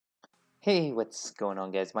Hey, what's going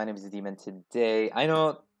on, guys? My name is Demon. Today, I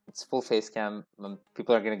know it's full face cam.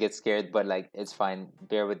 People are gonna get scared, but like it's fine.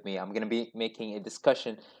 Bear with me. I'm gonna be making a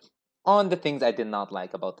discussion on the things I did not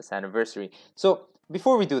like about this anniversary. So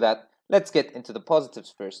before we do that, let's get into the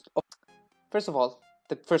positives first. First of all,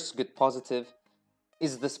 the first good positive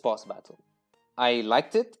is this boss battle. I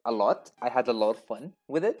liked it a lot. I had a lot of fun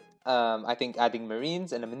with it. I think adding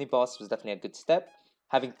Marines and a mini boss was definitely a good step.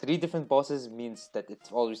 Having 3 different bosses means that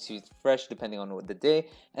it's always feels fresh depending on the day,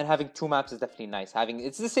 and having 2 maps is definitely nice.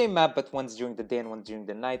 It's the same map, but one's during the day and one's during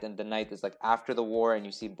the night, and the night is like after the war, and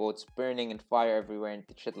you see boats burning and fire everywhere and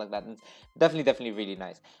shit like that. And it's definitely really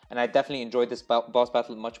nice. And I definitely enjoyed this boss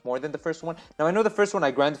battle much more than the first one. Now I know the first one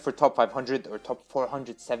I grinded for top 500 or top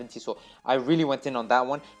 470, so I really went in on that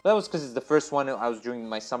one. But that was because it's the first one. I was during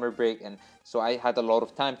my summer break, and so I had a lot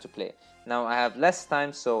of time to play. Now I have less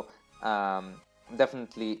time, so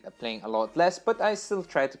definitely playing a lot less, but I still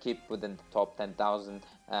try to keep within the top 10,000.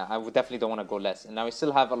 I would definitely don't want to go less, and now I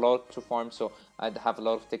still have a lot to farm, so I'd have a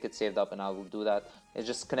lot of tickets saved up, and I will do that. It's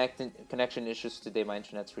just connection issues today. My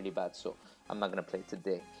internet's really bad, so I'm not gonna play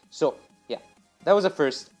today. So yeah, that was the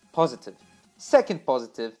first positive. Second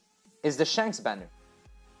positive is the Shanks'banner.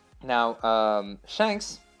 Now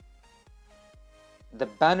Shanks, the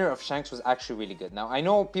banner of Shanks was actually really good. Now I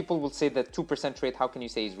know people will say that 2% rate, how can you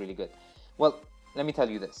say he's really good? Well, let me tell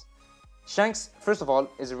you this. Shanks, first of all,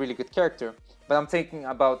 is a really good character, but I'm thinking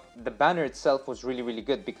about the banner itself was really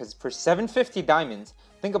good, because for 750 diamonds,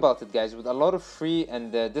 think about it, guys, with a lot of free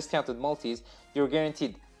and discounted multis, you're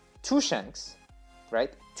guaranteed 2 Shanks,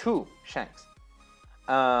 right? 2 Shanks,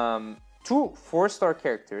 2 4-star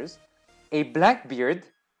characters, a Blackbeard,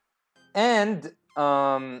 and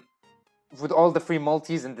with all the free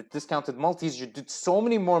multis and the discounted multis, you did so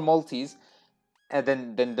many more multis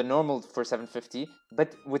than the normal for 750,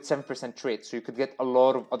 but with 7% trait, so you could get a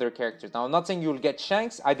lot of other characters. Now I'm not saying you'll get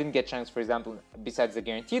Shanks. I didn't get Shanks, for example, besides the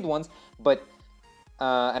guaranteed ones, but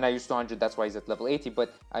and I used 200, that's why he's at level 80,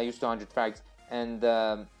 but I used 200 frags, and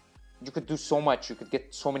you could do so much. You could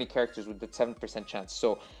get so many characters with the 7% chance.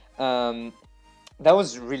 So that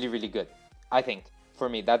was really good. I think for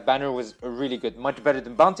me that banner was really good, much better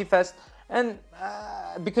than Bounty Fest, and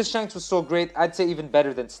because Shanks was so great, I'd say even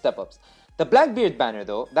better than Step Ups. The Blackbeard banner,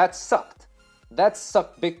 though, that sucked. That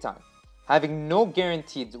sucked big time. Having no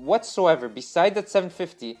guaranteed whatsoever beside that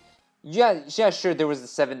 750. Yeah, sure, there was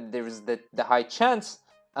the high chance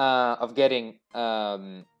of getting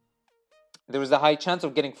there was the high chance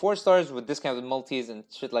of getting 4 stars with discounted multis and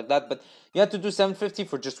shit like that, but you had to do 750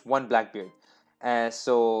 for just 1 Blackbeard.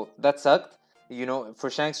 So that sucked. You know, for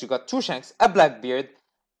Shanks, you got 2 Shanks, a Blackbeard,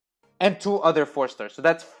 and 2 other 4 stars. So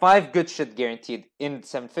that's 5 good shit guaranteed in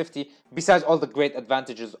 750, besides all the great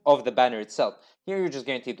advantages of the banner itself. Here you're just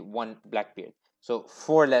guaranteed 1 Blackbeard. So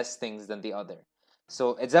 4 less things than the other.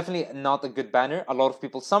 So it's definitely not a good banner. A lot of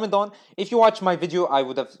people summoned on. If you watch my video,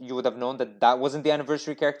 you would have known that that wasn't the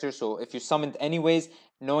anniversary character. So if you summoned anyways,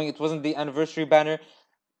 knowing it wasn't the anniversary banner,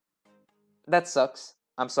 that sucks.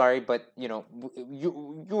 I'm sorry, but you know, you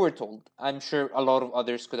were told. I'm sure a lot of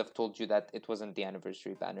others could have told you that it wasn't the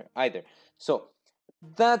anniversary banner either. So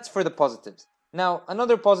that's for the positives. Now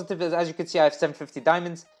another positive is, as you can see, I have 750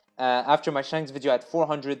 diamonds. After my Shanks video, I had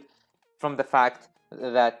 400 from the fact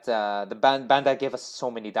that the Bandai gave us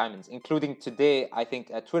so many diamonds, including today, I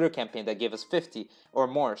think, a Twitter campaign that gave us 50 or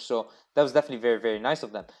more. So that was definitely very nice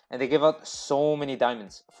of them. And they gave out so many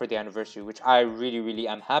diamonds for the anniversary, which I really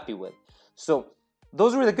am happy with. So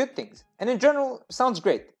those were the good things, and in general, sounds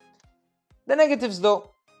great. The negatives,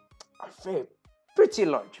 though, are pretty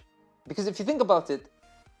large, because if you think about it,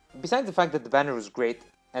 besides the fact that the banner was great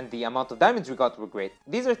and the amount of diamonds we got were great,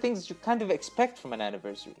 these are things you kind of expect from an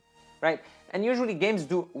anniversary, right? And usually games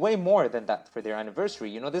do way more than that for their anniversary.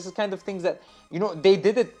 You know, this is kind of things that, you know, they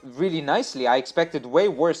did it really nicely. I expected way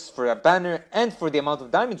worse for a banner, and for the amount of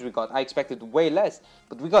diamonds we got, I expected way less,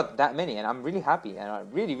 but we got that many, and I'm really happy, and I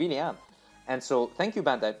really am. And so, thank you,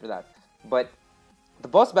 Bandai, for that. But the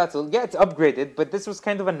boss battle, yeah, it's upgraded, but this was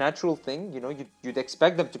kind of a natural thing. You know, you'd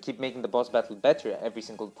expect them to keep making the boss battle better every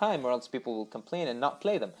single time, or else people will complain and not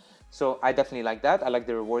play them. So I definitely like that. I like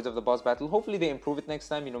the rewards of the boss battle. Hopefully they improve it next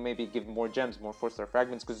time. You know, maybe give more gems, more 4-star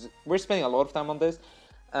fragments, because we're spending a lot of time on this.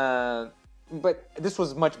 But this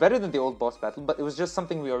was much better than the old boss battle, but it was just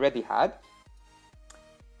something we already had.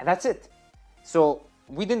 And that's it. So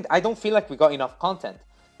I don't feel like we got enough content.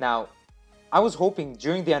 Now, I was hoping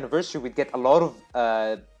during the anniversary we'd get a lot of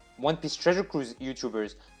One Piece Treasure Cruise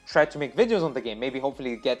YouTubers try to make videos on the game. Maybe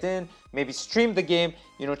hopefully get in, maybe stream the game,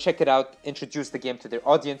 you know, check it out, introduce the game to their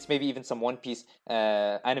audience. Maybe even some One Piece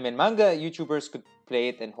anime and manga YouTubers could play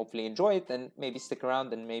it and hopefully enjoy it and maybe stick around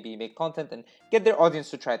and maybe make content and get their audience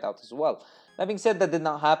to try it out as well. That being said, that did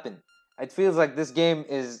not happen. It feels like this game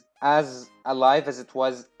is as alive as it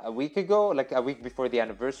was a week ago, like a week before the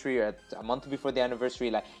anniversary or a month before the anniversary.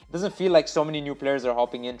 Like, it doesn't feel like so many new players are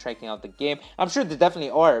hopping in, checking out the game. I'm sure they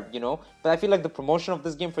definitely are, you know, but I feel like the promotion of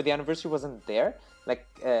this game for the anniversary wasn't there. Like,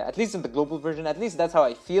 at least in the global version, at least that's how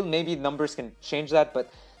I feel. Maybe numbers can change that, but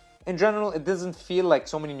in general, it doesn't feel like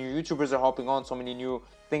so many new YouTubers are hopping on, so many new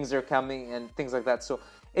things are coming and things like that. So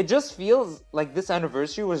it just feels like this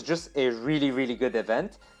anniversary was just a really, really good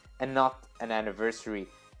event and not an anniversary.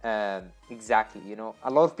 Exactly, you know,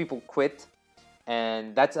 a lot of people quit,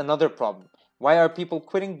 and that's another problem. Why are people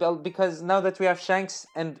quitting? Because now that we have Shanks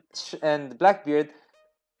and Blackbeard,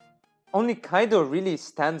 only Kaido really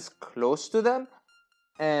stands close to them,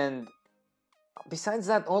 and besides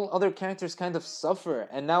that, all other characters kind of suffer.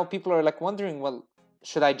 And now people are like wondering, well,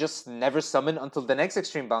 should I just never summon until the next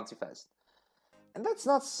Extreme Bounty Fest? And that's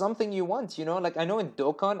not something you want, you know? Like, I know in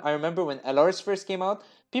Dokkan, I remember when LRs first came out,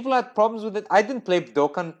 people had problems with it. I didn't play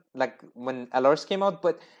Dokkan, like, when LRs came out,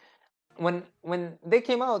 but when they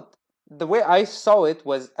came out, the way I saw it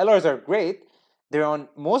was LRs are great. They're on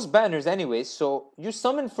most banners anyways, so you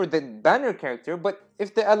summon for the banner character, but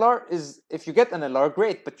if the LR is... if you get an LR,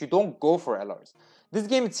 great, but you don't go for LRs. This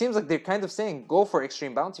game, it seems like they're kind of saying, go for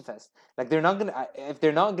Extreme Bounty Fest. Like, they're not gonna... if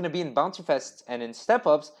they're not gonna be in Bounty Fests and in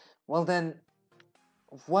step-ups, well then,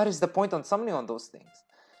 what is the point on summoning on those things?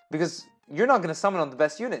 Because you're not going to summon on the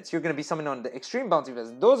best units. You're going to be summoning on the Extreme Bounty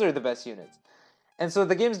Fest. Those are the best units. And so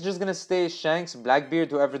the game's just going to stay Shanks,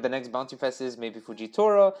 Blackbeard, whoever the next Bounty Fest is, maybe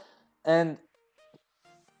Fujitora. And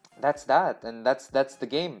that's that. And that's the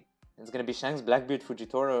game. It's going to be Shanks, Blackbeard,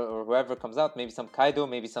 Fujitora, or whoever comes out. Maybe some Kaido,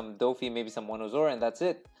 maybe some Dofi, maybe some Wano Zoro, and that's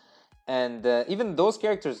it. And even those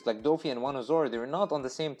characters like Dofi and Wano Zoro, they're not on the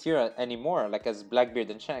same tier anymore, like as Blackbeard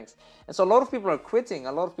and Shanks. And so a lot of people are quitting.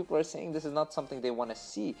 A lot of people are saying this is not something they want to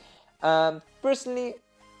see. Personally,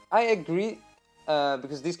 I agree,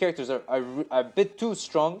 because these characters are a bit too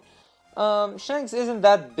strong. Shanks isn't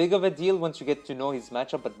that big of a deal once you get to know his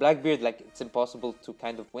matchup, but Blackbeard, like, it's impossible to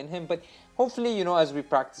kind of win him. But hopefully, you know, as we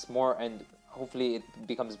practice more and hopefully it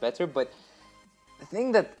becomes better. But the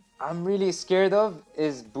thing that I'm really scared of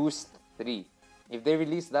is Boost 3. If they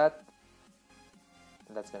release that,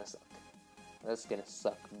 that's gonna suck. That's gonna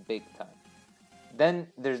suck big time. Then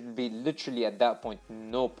there'd be literally at that point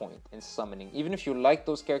no point in summoning. Even if you like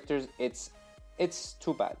those characters, it's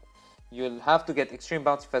too bad. You'll have to get Extreme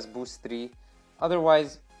Bounty Fest Boost 3.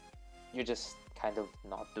 Otherwise, you're just kind of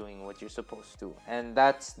not doing what you're supposed to. And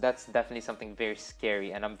that's definitely something very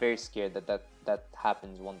scary. And I'm very scared that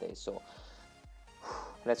happens one day. So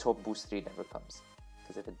let's hope Boost 3 never comes,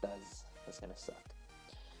 because if it does, it's gonna suck.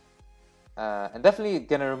 And definitely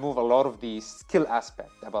gonna remove a lot of the skill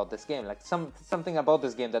aspect about this game. Like, something about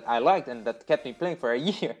this game that I liked and that kept me playing for a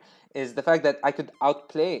year is the fact that I could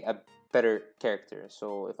outplay a better character.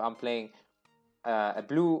 So if I'm playing a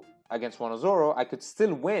blue against Wano Zoro, I could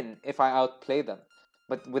still win if I outplay them.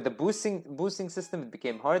 But with the boosting system, it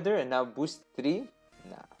became harder, and now Boost 3,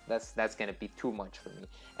 nah, that's gonna be too much for me.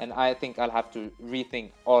 And I think I'll have to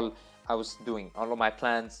rethink all I was doing, all of my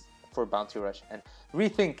plans for Bounty Rush, and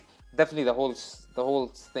rethink definitely the whole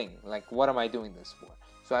thing. Like, what am I doing this for?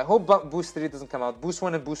 So I hope Boost 3 doesn't come out. Boost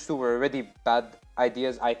 1 and Boost 2 were already bad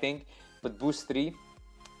ideas, I think, but Boost 3,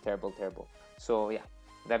 terrible, terrible. So yeah,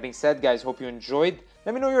 that being said, guys, hope you enjoyed.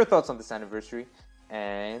 Let me know your thoughts on this anniversary,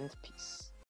 and peace.